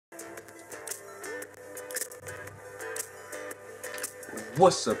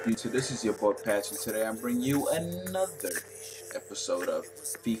What's up, YouTube? This is your boy Patch, and today I'm bringing you another episode of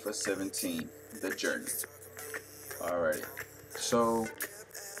FIFA 17, The Journey. Alrighty, so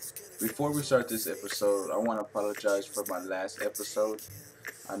before we start this episode, I want to apologize for my last episode.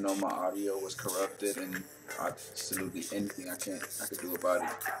 I know my audio was corrupted and absolutely anything I could do about it.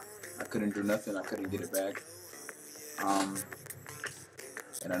 I couldn't do nothing. I couldn't get it back.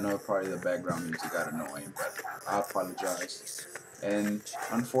 And I know probably the background music got annoying, but I apologize. And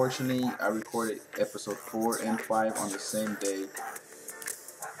unfortunately, I recorded episode 4 and 5 on the same day,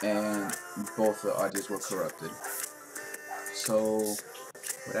 and both the audios were corrupted. So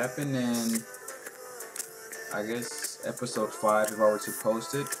what happened in, I guess, episode 5, if I were to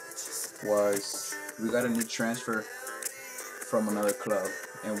post it, was we got a new transfer from another club,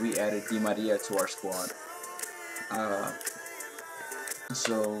 and we added Di Maria to our squad.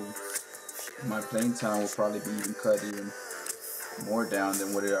 So my playing time will probably be even cut even more down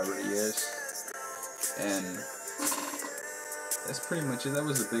than what it already is, and that's pretty much it. That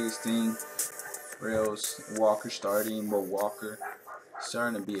was the biggest thing. Rails, Walker starting, but Walker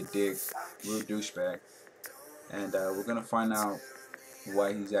starting to be a dick, real douchebag, and we're gonna find out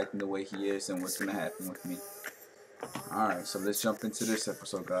why he's acting the way he is and what's gonna happen with me. Alright, so let's jump into this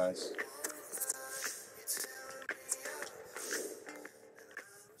episode, guys.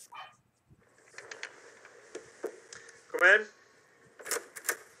 Come in.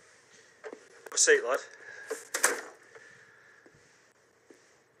 Have a seat, lad.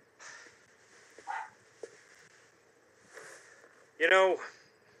 You know,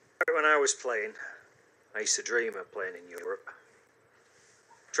 when I was playing, I used to dream of playing in Europe.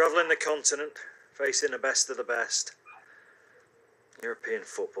 Travelling the continent, facing the best of the best. European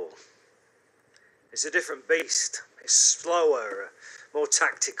football. It's a different beast. It's slower, more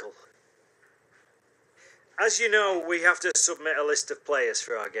tactical. As you know, we have to submit a list of players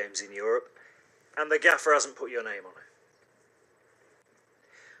for our games in Europe, and the gaffer hasn't put your name on it.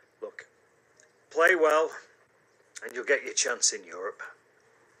 Look, play well, and you'll get your chance in Europe,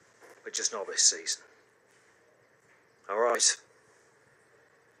 but just not this season. Alright?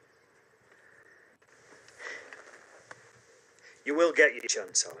 You will get your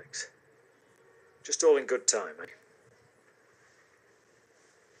chance, Alex. Just all in good time, eh?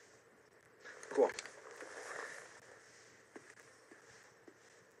 Go on.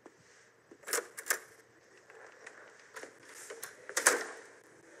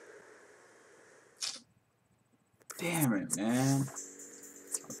 Damn it, man.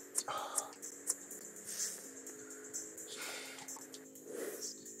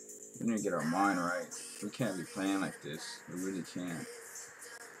 We need to get our mind right. We can't be playing like this. We really can't.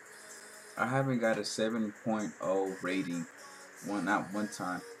 I haven't got a 7.0 rating. Not one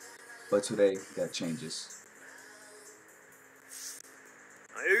time. But today, that changes.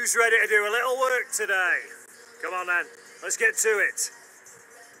 Who's ready to do a little work today? Come on then, let's get to it.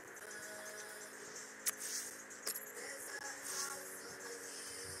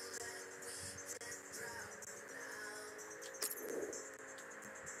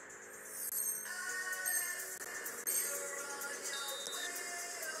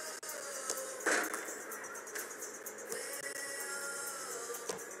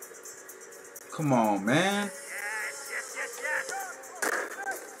 Come on, man. Yes.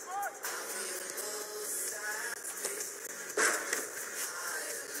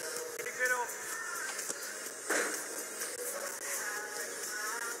 Keep it up.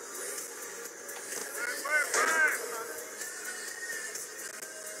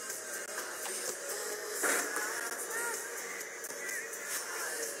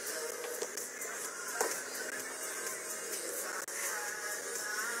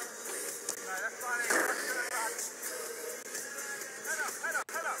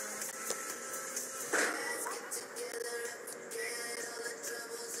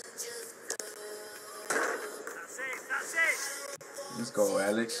 That's it. Let's go,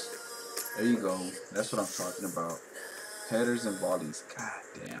 Alex. There you go. That's what I'm talking about. Headers and volleys. God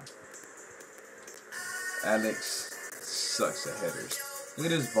damn. Alex sucks at headers. Look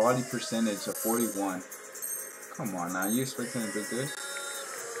at his volley percentage of 41. Come on now. You expect him to do good?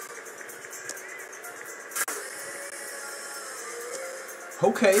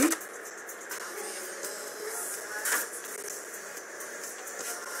 Okay.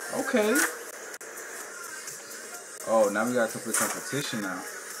 Okay. Oh, now we got to complete competition now.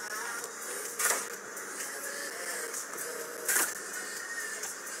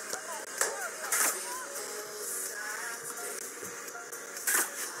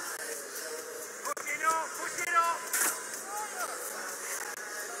 Push it up.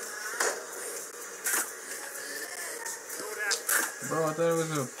 Bro, I thought it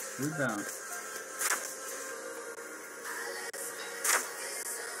was a rebound.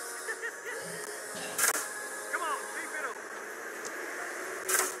 Come on, keep it up.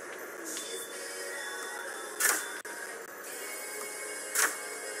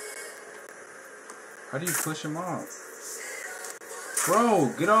 How do you push him off?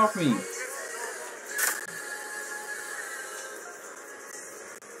 Bro, get off me.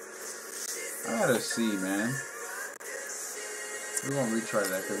 I gotta see, man. We're gonna retry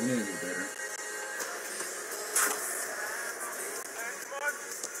that because we need to get better.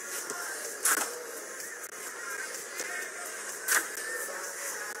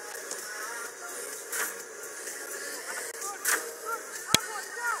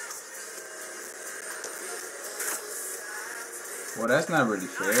 Well, that's not really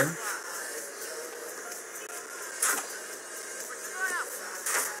fair.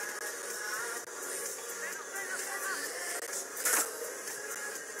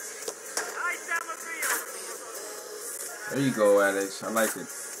 There you go, Alex. I like it.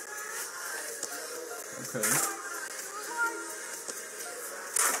 Okay.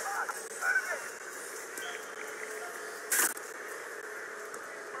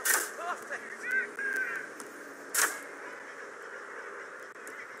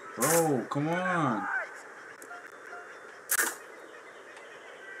 Bro, come on.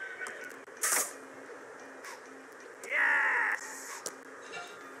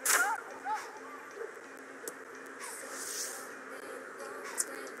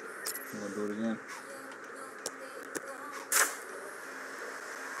 I'm gonna do it again.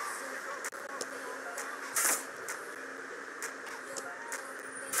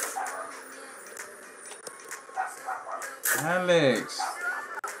 Alex.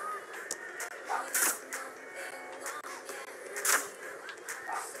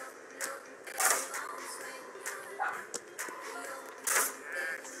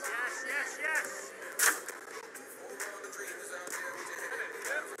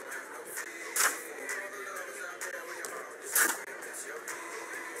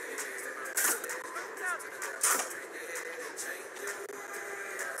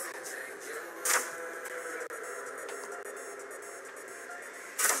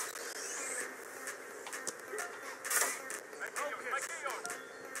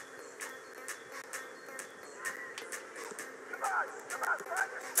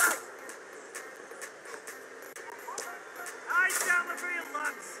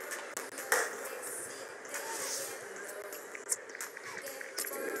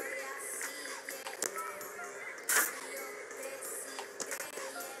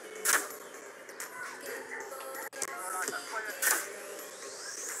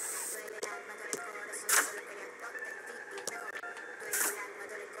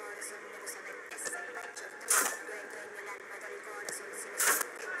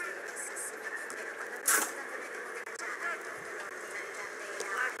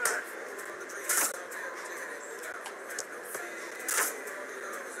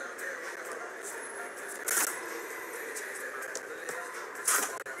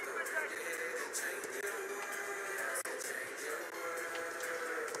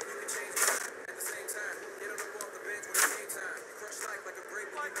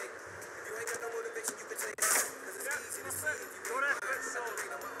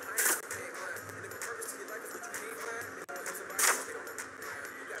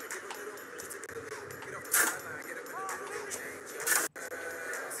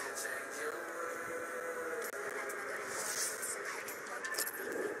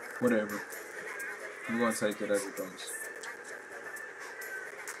 Whatever. I'm gonna take it as it goes.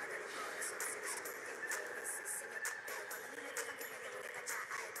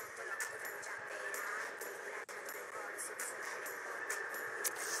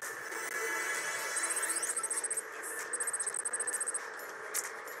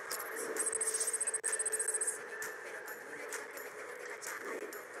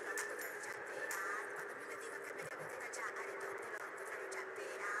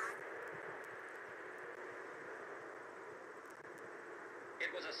 It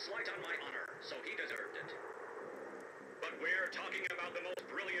was a slight on my honor, so he deserved it. But we're talking about the most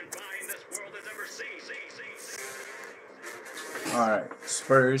brilliant mind this world has ever seen. Alright,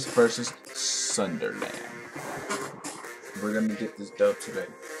 Spurs versus Sunderland. We're gonna get this dub today.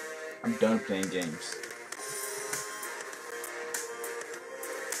 I'm done playing games.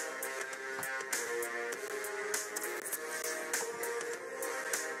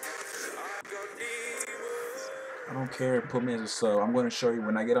 I don't care, put me as a sub. I'm gonna show you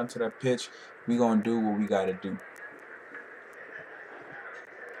when I get onto that pitch, we gonna do what we gotta do.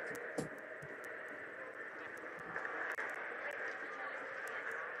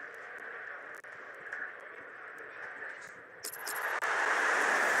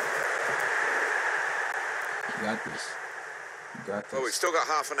 You got this. You got this. Well, we've still got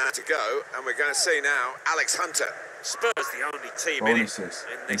half an hour to go, and we're going to see now Alex Hunter. Spurs the only team Bonuses.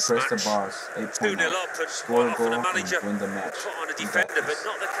 in this Impress match. the boss. 8.0. 2-0 up, and Score a quite often goal a manager and win the match. put on a You got defender, but this.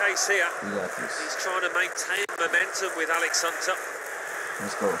 not the case here. You got this. He's trying to maintain momentum with Alex Hunter.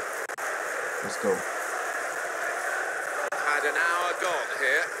 Let's go. Let's go. Had an hour gone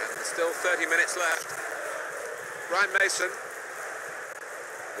here, and there's still 30 minutes left. Ryan Mason.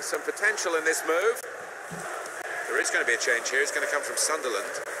 There's some potential in this move. There is going to be a change here. It's going to come from Sunderland.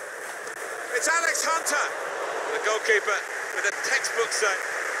 It's Alex Hunter, the goalkeeper, with a textbook save.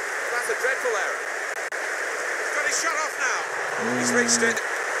 That's a dreadful error. He's got his shot off now. He's reached it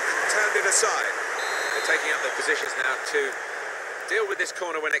and turned it aside. They're taking up their positions now to deal with this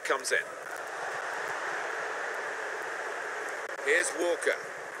corner when it comes in. Here's Walker.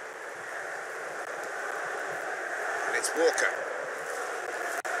 And it's Walker.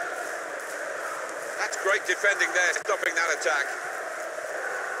 That's great defending there, stopping that attack.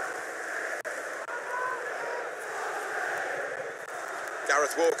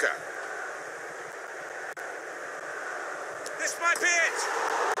 Gareth Walker. This might be it.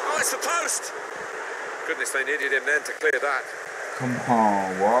 Oh, it's the post. Goodness, they needed him then to clear that. Come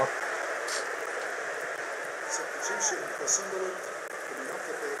on, Walk. Substitution for Sunderland coming off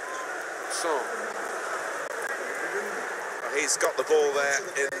the pitch. Song. He's got the ball there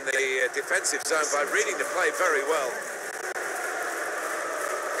in the defensive zone by reading the play very well.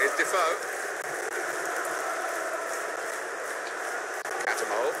 Here's Defoe.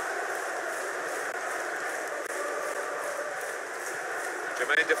 Catamol.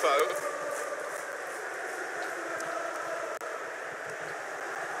 Jermaine Defoe.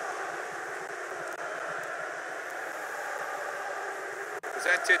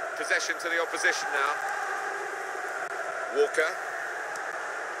 Presented possession to the opposition now. Walker.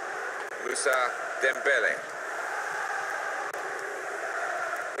 Moussa Dembele.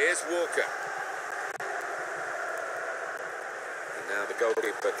 Here's Walker. And now the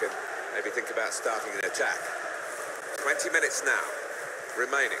goalkeeper can maybe think about starting an attack. 20 minutes now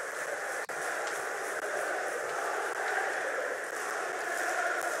remaining.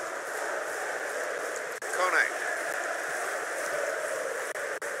 Kone.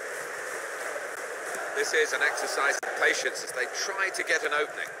 This is an exercise in patience as they try to get an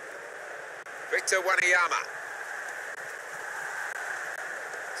opening. Victor Wanyama.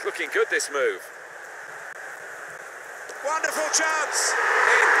 It's looking good, this move. Wonderful chance!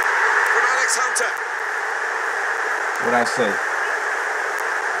 In from Alex Hunter. What'd I say?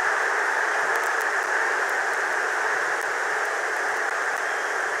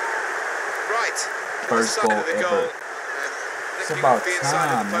 Right. First to the side goal of the ever. goal. It's And about the inside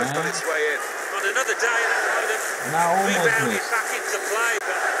of time, the post on man. its way in. On another day, that might have And I almost rebounded missed. back into play,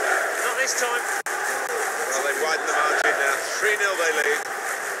 but not this time. Well, they've widened the margin now. 3-0 they lead.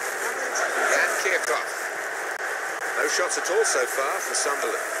 Jan Kirchhoff. No shots at all so far for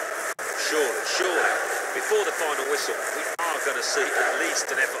Sunderland. Surely, before the final whistle, we are going to see at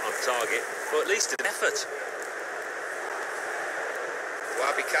least an effort on target, or at least an effort.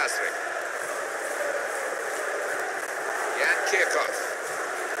 Wabi Kazri. Jan Kirchhoff.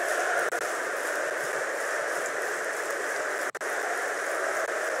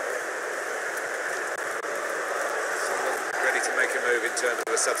 Ready to make a move in terms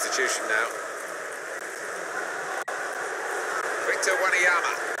of a substitution now. Victor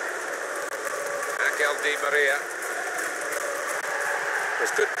Wanyama. Angel Di Maria.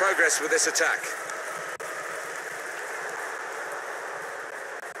 There's good progress with this attack.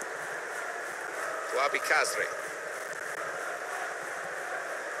 Wabi Kazri.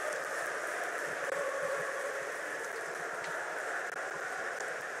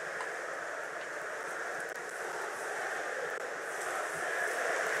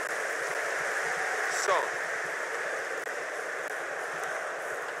 Song.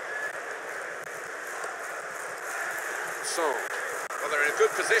 Song. Well, they're in a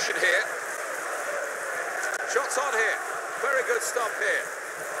good position here. Shots on here. Very good stop here.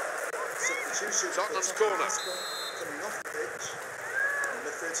 Substitution for Tottenham's Tottenham corner. Hotspur coming off the pitch.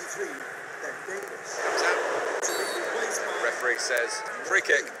 Number 33, Ben Davis. Comes out. To be replaced by Referee says free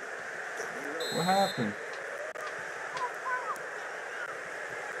kick. Danny Rowe. What happened?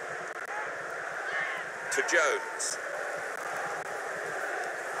 To Jones.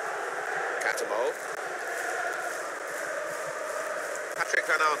 Catamol. Patrick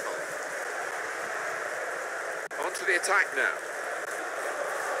Van Aanholt. On to the attack now.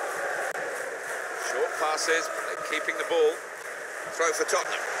 Short passes, but they're keeping the ball. Throw for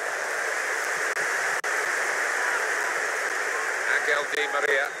Tottenham. Angel Di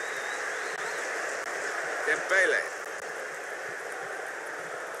Maria. Dembele.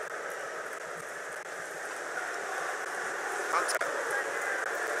 Hunter.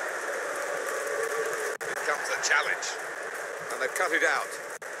 Here comes the challenge. And they've cut it out.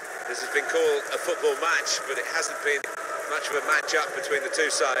 This has been called a football match, but it hasn't been much of a match-up between the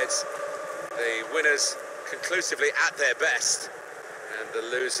two sides. The winners conclusively at their best, and the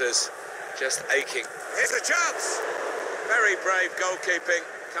losers just aching. Here's a chance! Very brave goalkeeping,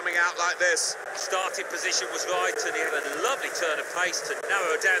 coming out like this. Starting position was right, and he had a lovely turn of pace to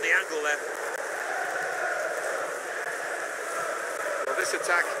narrow down the angle there. Well, this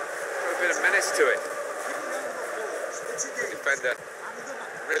attack got a bit of menace to it. The defender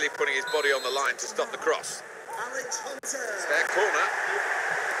really putting his body on the line to stop the cross. It's their corner.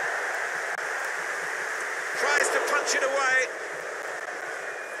 Tries to punch it away.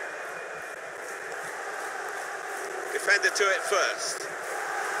 Defender to it first.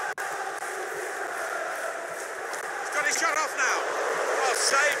 He's got his shot off now. Well,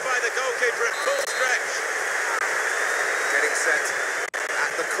 saved by the goalkeeper at full stretch. Getting set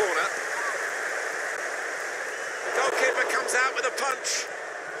at the corner. The goalkeeper comes out with a punch.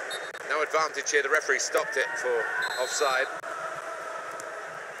 No advantage here. The referee stopped it for offside.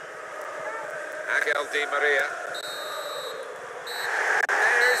 Angel Di Maria.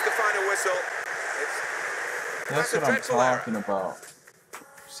 There's the final whistle. That's what I'm talking about.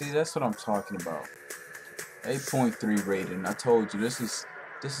 See, that's what I'm talking about. 8.3 rating. I told you this is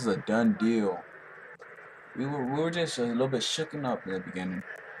a done deal. We were just a little bit shooken up in the beginning,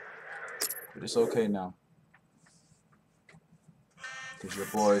 but it's okay now. Cause your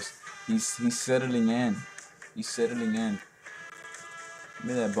boys, he's settling in. He's settling in. Give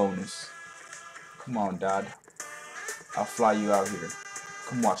me that bonus. Come on, Dad. I'll fly you out here.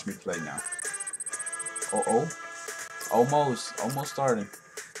 Come watch me play now. Oh, almost starting.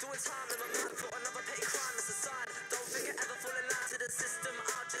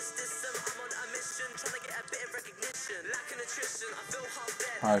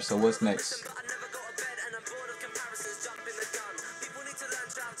 All right, so what's next?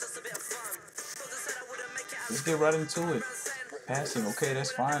 Let's get right into it. Passing, okay,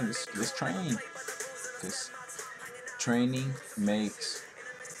 that's fine. Let's train. Because training makes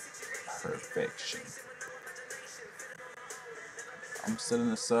perfection. I'm still in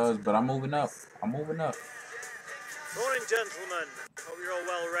the subs, but I'm moving up. Morning, gentlemen. Hope you're all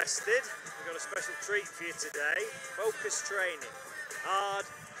well rested. We've got a special treat for you today. Focus training. Hard,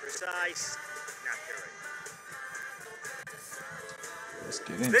 precise, knackering. Let's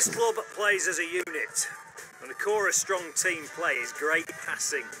get into This it. club plays as a unit, and the core of strong team play is great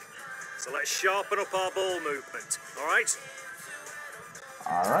passing. So let's sharpen up our ball movement, all right?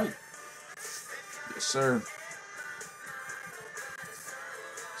 All right. Yes, sir.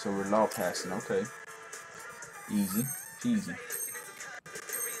 So we're law passing, okay. Easy peasy.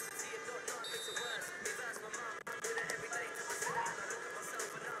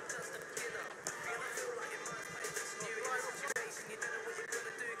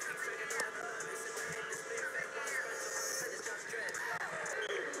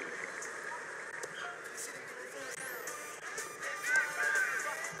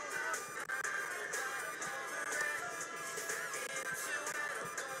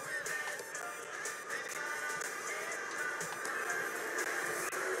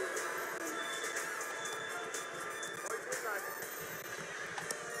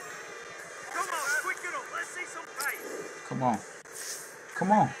 Come on.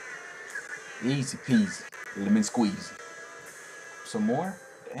 Come on. Easy peasy. Lemon squeezy. Some more?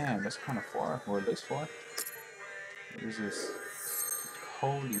 Damn, that's kind of far. Or it looks far. What is this?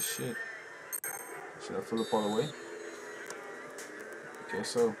 Holy shit. Should I fill up all the way? I guess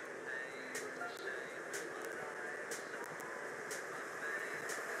so.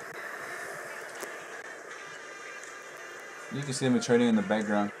 You can see them training in the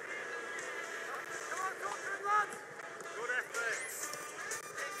background.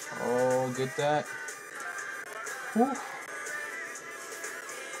 Oh, get that. Whew.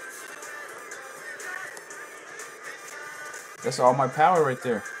 That's all my power right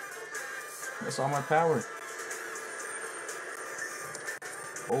there. That's all my power.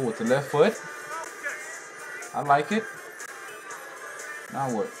 Oh, with the left foot. I like it.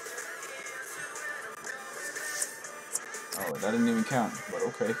 Now what? Oh, that didn't even count. But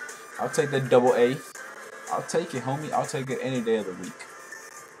okay. I'll take that double A. I'll take it, homie. I'll take it any day of the week.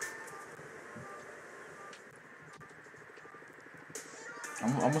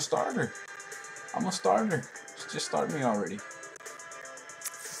 I'm a starter. I'm a starter. Just start me already.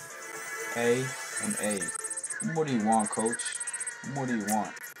 A and A. What more do you want, coach? What more do you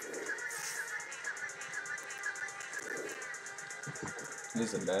want?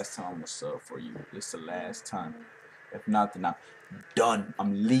 This is the last time I'm gonna sub for you. This is the last time. If not, then I'm done.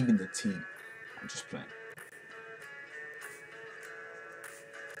 I'm leaving the team. I'm just playing.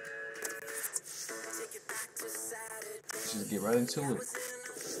 Let's just get right into it.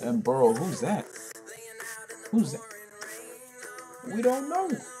 And Burrow, who's that? Who's that? We don't know.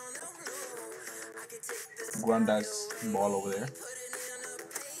 Grandad's ball over there.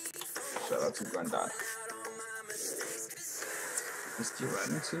 Shout out to Grandad. Let's get right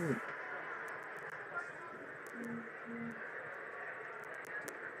into it.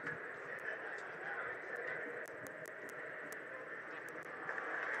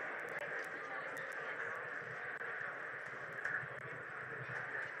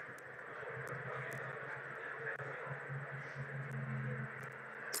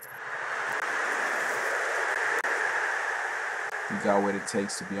 You got what it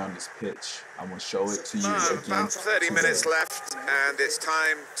takes to be on this pitch. I'm going to show it to you again. About 30 today. minutes left, and it's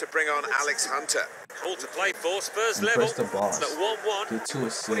time to bring on Alex Hunter. All to play for, Spurs And level. press the bars. At 1-1. Get 2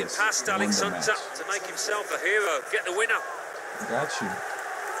 assists. Put it past Win Alex the Hunter match. to make himself a hero. Get the winner. Got you.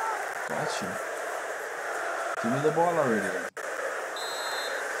 Got you. Give me the ball already.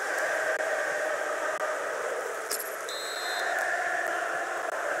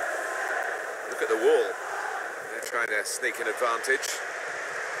 Look at the wall. They're trying to sneak an advantage.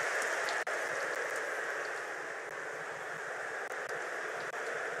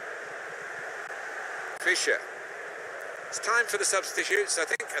 Fisher. It's time for the substitutes, I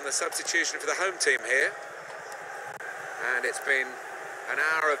think, and the substitution for the home team here. And it's been an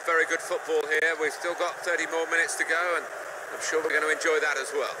hour of very good football here. We've still got 30 more minutes to go, and I'm sure we're going to enjoy that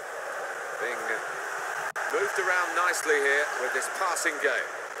as well. Being moved around nicely here with this passing game.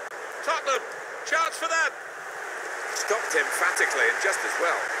 Tottenham, chance for them. Stopped emphatically and just as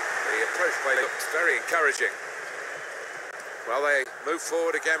well. The approach play looked very encouraging. Well, they move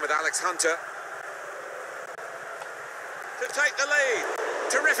forward again with Alex Hunter to take the lead.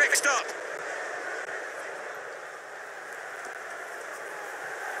 Terrific stop.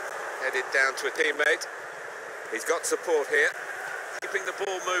 Headed down to a teammate. He's got support here. Keeping the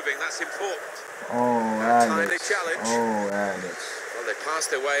ball moving, that's important. Oh, Timely Alex. challenge. Oh, Alex. Well, they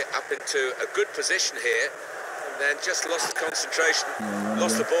passed their way up into a good position here, and then just lost the concentration,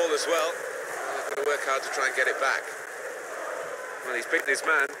 lost the ball as well. They've got to work hard to try and get it back. Well, he's beaten his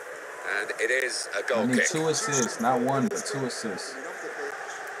man, and it is a goal I need kick. 2 assists, not 1, but 2 assists. Coming off the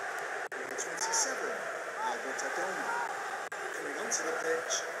pitch, number 27, Albert Adoma. Coming onto the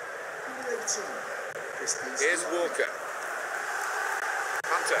pitch, number 18, Christian. Here's Walker.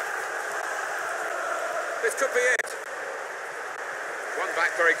 Hunter. This could be it. One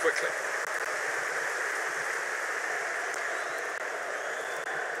back very quickly.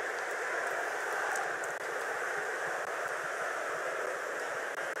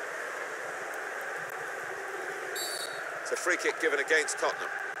 It's a free kick given against Tottenham.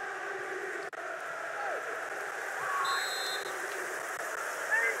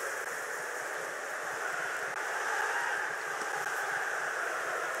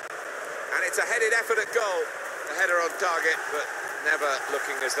 And it's a headed effort at goal. The header on target, but never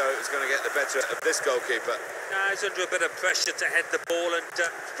looking as though it was going to get the better of this goalkeeper. He's under a bit of pressure to head the ball and...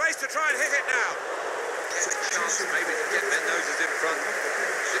 Space to try and hit it now. Get a chance maybe to get their noses in front.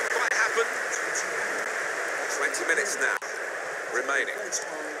 Didn't quite happen. 20 minutes now remaining.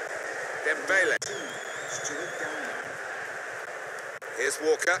 Dembele. Here's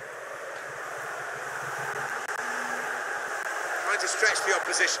Walker. Trying to stretch the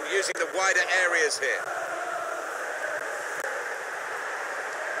opposition using the wider areas here.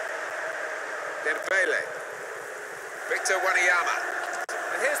 Dembele. Victor Wanyama.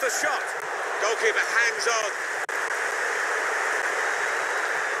 And here's the shot. Goalkeeper hangs on.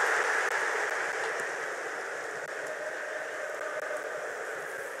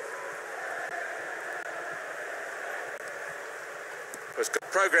 There's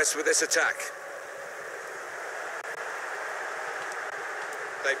good progress with this attack.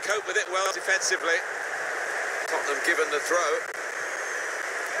 They cope with it well defensively. Tottenham given the throw.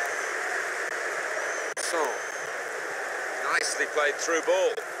 So, nicely played through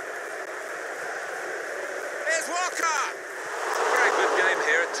ball. Here's Walker! It's a very good game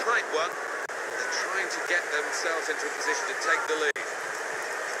here, a tight one. They're trying to get themselves into a position to take the lead.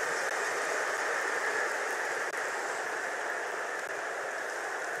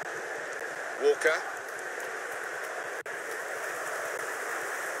 Walker.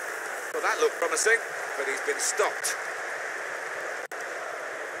 Well, that looked promising, but he's been stopped.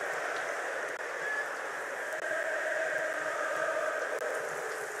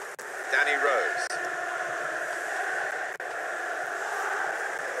 Danny Rose.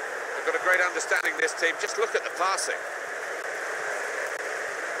 They've got a great understanding, this team. Just look at the passing.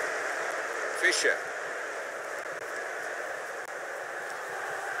 Fisher.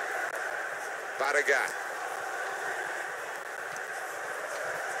 Barragan.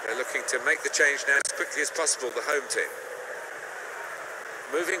 They're looking to make the change now as quickly as possible, the home team.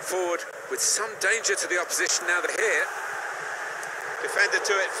 Moving forward with some danger to the opposition now they're here. Defender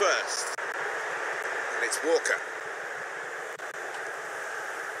to it first. And it's Walker.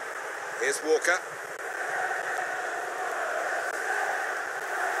 Here's Walker.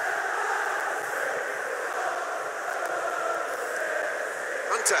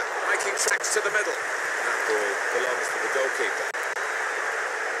 Hunter making tracks to the middle. That ball belongs to the goalkeeper.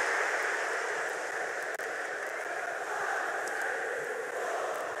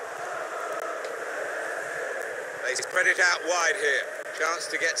 They spread it out wide here. Chance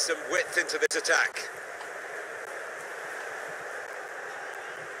to get some width into this attack.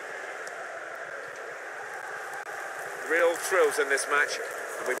 Real thrills in this match.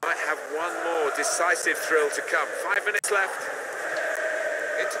 And we might have one more decisive thrill to come. 5 minutes left.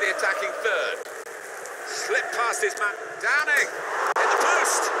 Into the attacking third. Slip past his man. Downing. Hit the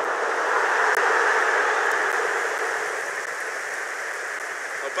post.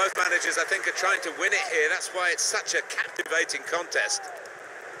 Well, both managers, I think, are trying to win it here. That's why it's such a captivating contest.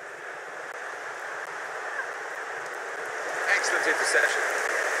 Excellent interception.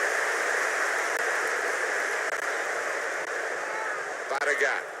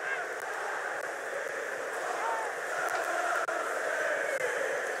 Barragan.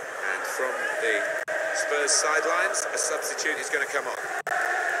 And from the Spurs sidelines, a substitute is going to come on.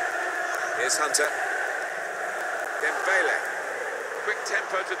 Here's Hunter. Dembele. Quick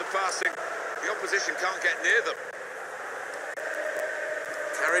tempo to the passing. The opposition can't get near them.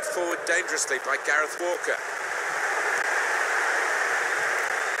 Carried forward dangerously by Gareth Walker.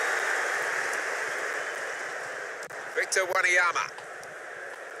 Victor Wanyama.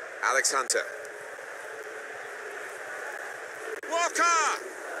 Alex Hunter. Walker!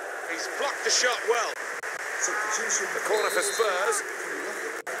 He's blocked the shot well. The corner for Spurs.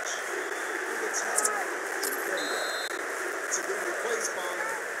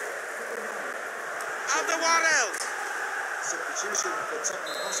 And the one else. Substitution for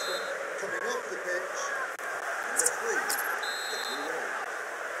Tottenham Hotspur coming off the pitch. Number 3, Danny Rowe,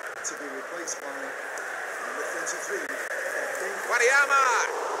 to be replaced by number 33. Wanyama!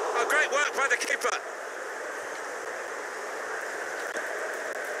 Oh, great work by the keeper.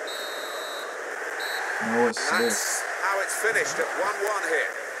 No assist. That's how it's finished at 1-1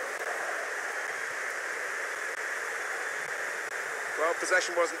 here. Well,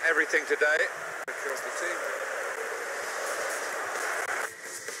 possession wasn't everything today. Across the team.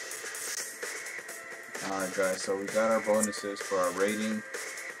 Alright guys, so we got our bonuses for our rating,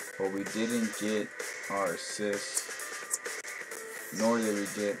 but we didn't get our assists, nor did we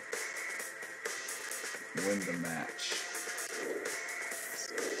get win the match.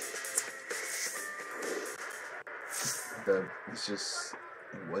 It's just,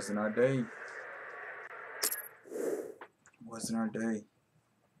 it wasn't our day. It wasn't our day.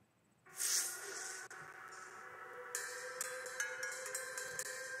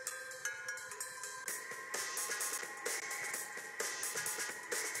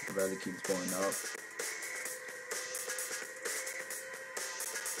 The value keeps going up.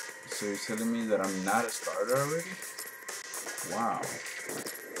 So you're telling me that I'm not a starter already? Wow.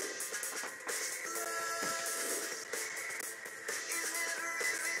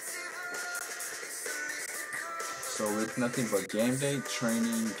 So it's nothing but game day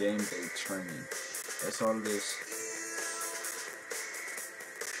training, game day training. That's all it is.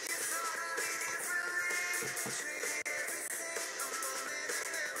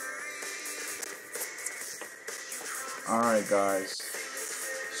 Alright guys,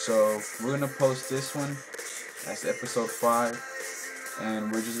 so we're gonna post this one as episode 5,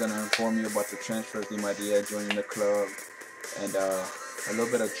 and we're just gonna inform you about the transfer of Di Maria joining the club, and a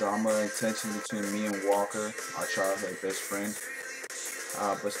little bit of drama and tension between me and Walker, our childhood best friend.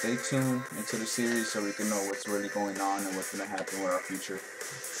 But stay tuned into the series so we can know what's really going on and what's gonna happen with our future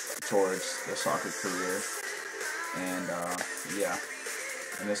towards the soccer career. And yeah,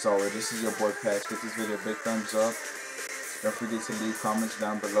 and as always, this is your boy Patch. Give this video a big thumbs up. Don't forget to leave comments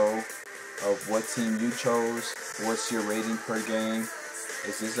down below of what team you chose. What's your rating per game?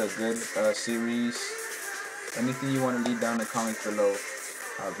 Is this a good series? Anything you want to leave down in the comments below,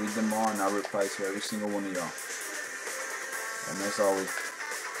 I'll read them all and I'll reply to every single one of y'all. And as always,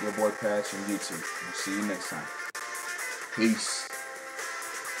 your boy Patch and YouTube. We'll see you next time. Peace.